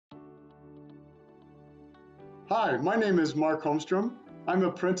Hi, my name is Mark Holmstrom. I'm a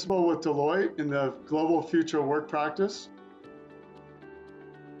principal with Deloitte in the Global Future Work practice.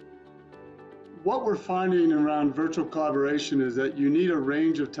 What we're finding around virtual collaboration is that you need a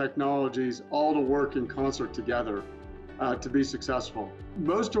range of technologies all to work in concert together to be successful.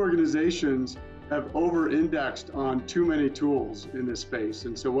 Most organizations have over-indexed on too many tools in this space.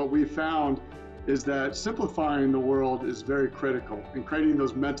 And so what we found is that simplifying the world is very critical and creating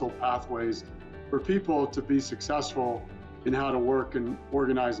those mental pathways for people to be successful in how to work and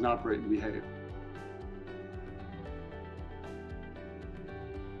organize and operate and behave.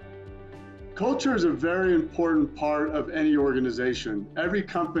 Culture is a very important part of any organization. Every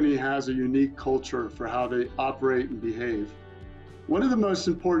company has a unique culture for how they operate and behave. One of the most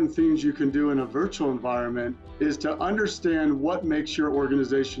important things you can do in a virtual environment is to understand what makes your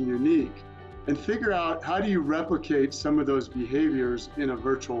organization unique and figure out how do you replicate some of those behaviors in a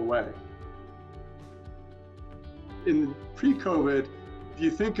virtual way. In pre-COVID, if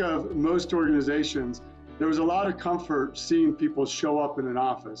you think of most organizations, there was a lot of comfort seeing people show up in an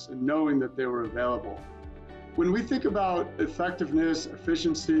office and knowing that they were available. When we think about effectiveness,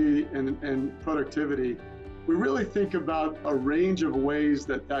 efficiency, and productivity, we really think about a range of ways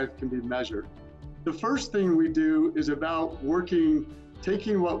that can be measured. The first thing we do is about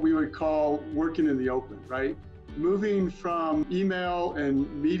taking what we would call working in the open, right? Moving from email and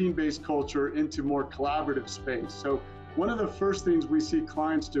meeting-based culture into more collaborative space. So one of the first things we see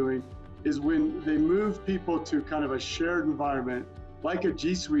clients doing is when they move people to kind of a shared environment, like a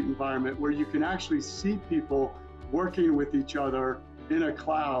G Suite environment, where you can actually see people working with each other in a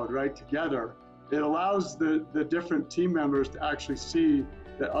cloud, right, together. It allows the different team members to actually see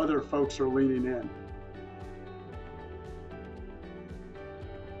that other folks are leaning in.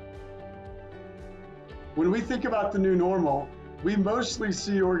 When we think about the new normal, we mostly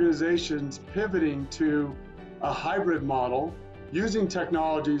see organizations pivoting to a hybrid model using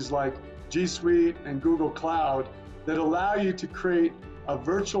technologies like G Suite and Google Cloud that allow you to create a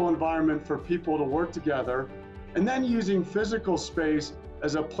virtual environment for people to work together, and then using physical space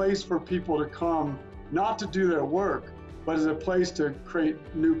as a place for people to come, not to do their work, but as a place to create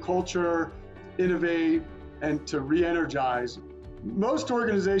new culture, innovate, and to re-energize. Most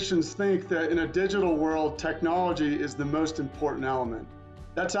organizations think that in a digital world, technology is the most important element.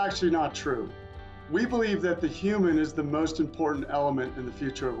 That's actually not true. We believe that the human is the most important element in the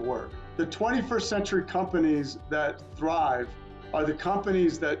future of work. The 21st century companies that thrive are the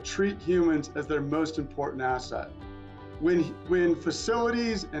companies that treat humans as their most important asset. When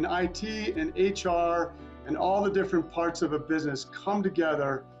facilities and IT and HR and all the different parts of a business come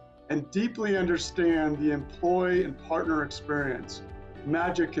together and deeply understand the employee and partner experience,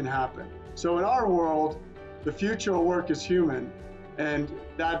 magic can happen. So in our world, the future of work is human, and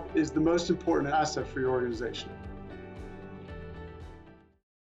that is the most important asset for your organization.